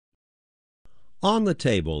On the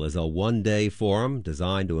Table is a one-day forum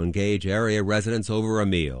designed to engage area residents over a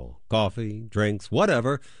meal, coffee, drinks,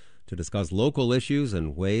 whatever, to discuss local issues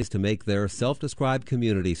and ways to make their self-described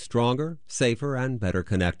community stronger, safer, and better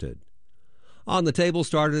connected. On the Table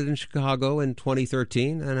started in Chicago in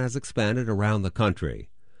 2013 and has expanded around the country.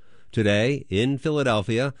 Today, in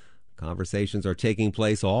Philadelphia, conversations are taking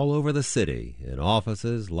place all over the city, in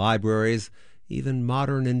offices, libraries, even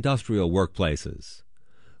modern industrial workplaces.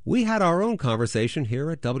 We had our own conversation here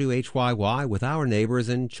at WHYY with our neighbors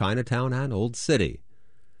in Chinatown and Old City.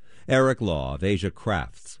 Eric Law of Asia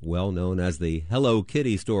Crafts, well known as the Hello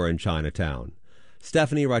Kitty store in Chinatown,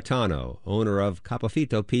 Stephanie Raitano, owner of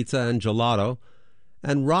Capofito Pizza and Gelato,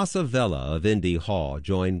 and Rasa Vela of Indy Hall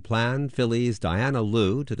joined Plan Philly's Diana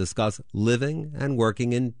Liu to discuss living and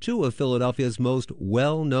working in two of Philadelphia's most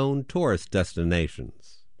well-known tourist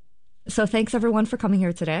destinations. So thanks, everyone, for coming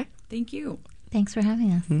here today. Thank you. Thanks for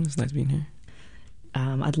having us. It's nice being here.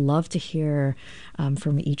 I'd love to hear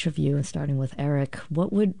from each of you, and starting with Eric,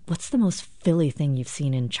 what's the most Philly thing you've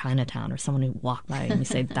seen in Chinatown, or someone who walked by and you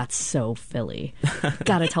say, that's so Philly?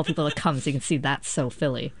 Got to tell people to come so you can see that's so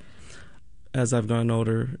Philly. As I've gotten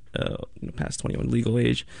older, past 21 legal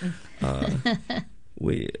age,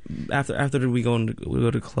 we after we go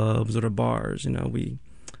to clubs or to bars,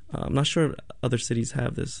 I'm not sure if other cities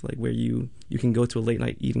have this, like where you can go to a late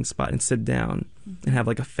night eating spot and sit down and have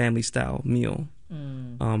like a family style meal.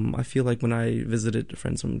 I feel like when I visited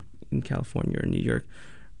friends in California or New York,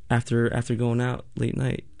 after going out late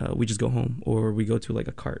night, we just go home or we go to like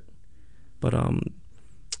a cart. But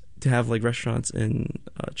to have like restaurants in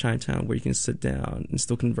Chinatown where you can sit down and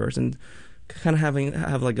still converse and kind of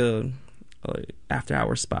have like a after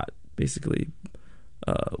hour spot basically.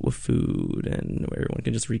 With food and where everyone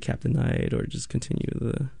can just recap the night or just continue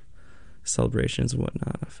the celebrations and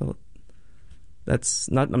whatnot. I felt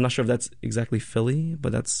I'm not sure if that's exactly Philly,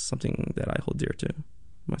 but that's something that I hold dear to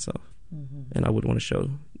myself. Mm-hmm. And I would want to show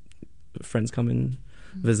friends coming,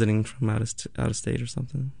 visiting from out of state or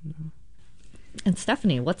something. And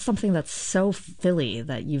Stephanie, what's something that's so Philly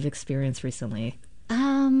that you've experienced recently?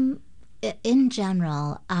 In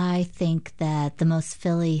general, I think that the most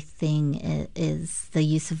Philly thing is the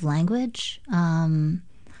use of language.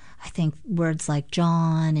 I think words like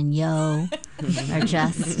John and yo are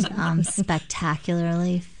just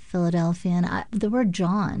spectacularly Philadelphian. The word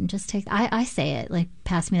John, I say it, like,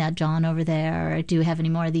 pass me that John over there, or do you have any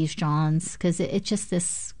more of these Johns? Because it's just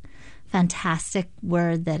this fantastic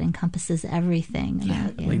word that encompasses everything.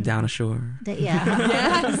 Like down ashore.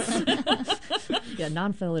 Yes. Yeah,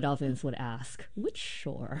 non-Philadelphians would ask, which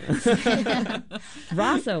shore?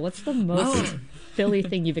 Rasa, what's the most Philly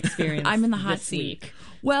thing you've experienced? I'm in the hot this seat. Week?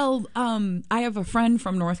 Well, I have a friend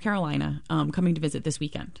from North Carolina coming to visit this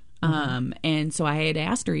weekend. And so I had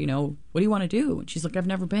asked her, what do you want to do? And she's like, I've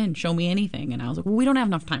never been. Show me anything. And I was like, well, we don't have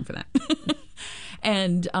enough time for that.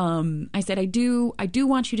 And I said, I do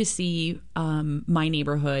want you to see my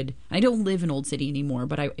neighborhood. I don't live in Old City anymore,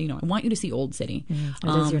 but I want you to see Old City. It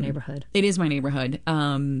is your neighborhood. It is my neighborhood.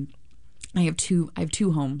 I have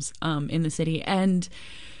two homes in the city, and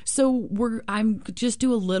so I'm just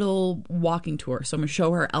do a little walking tour. So I'm gonna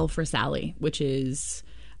show her Elfress Alley, which is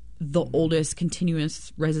the oldest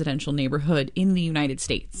continuous residential neighborhood in the United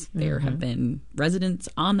States. There have been residents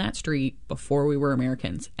on that street before we were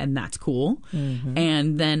Americans, and that's cool.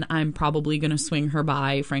 And then I'm probably going to swing her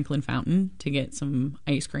by Franklin Fountain to get some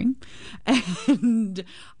ice cream, and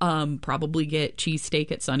probably get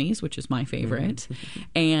cheesesteak at Sonny's, which is my favorite.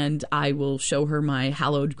 And I will show her my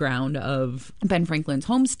hallowed ground of Ben Franklin's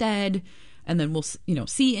homestead. And then we'll,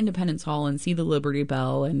 see Independence Hall and see the Liberty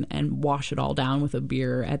Bell and wash it all down with a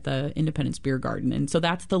beer at the Independence Beer Garden. And so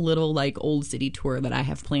that's the little Old City tour that I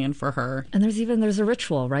have planned for her. And there's a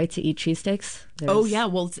ritual, right, to eat cheesesteaks? Oh yeah,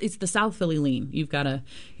 well it's the South Philly lean. You gotta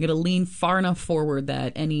lean far enough forward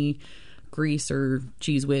that any grease or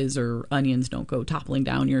cheese whiz or onions don't go toppling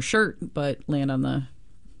down your shirt, but land on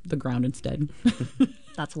the ground instead.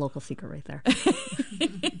 That's a local secret right there.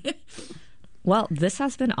 Well, this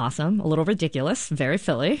has been awesome, a little ridiculous, very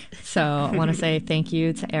Philly. So I want to say thank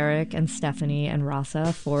you to Eric and Stephanie and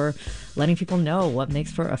Rasa for letting people know what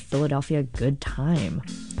makes for a Philadelphia good time.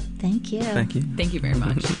 Thank you. Thank you. Thank you very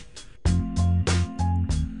much.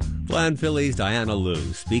 Plan Philly's Diana Liu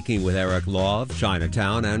speaking with Eric Law of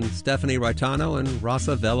Chinatown and Stephanie Raitano and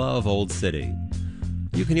Rasa Vela of Old City.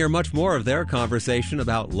 You can hear much more of their conversation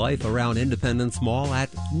about life around Independence Mall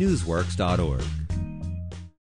at newsworks.org.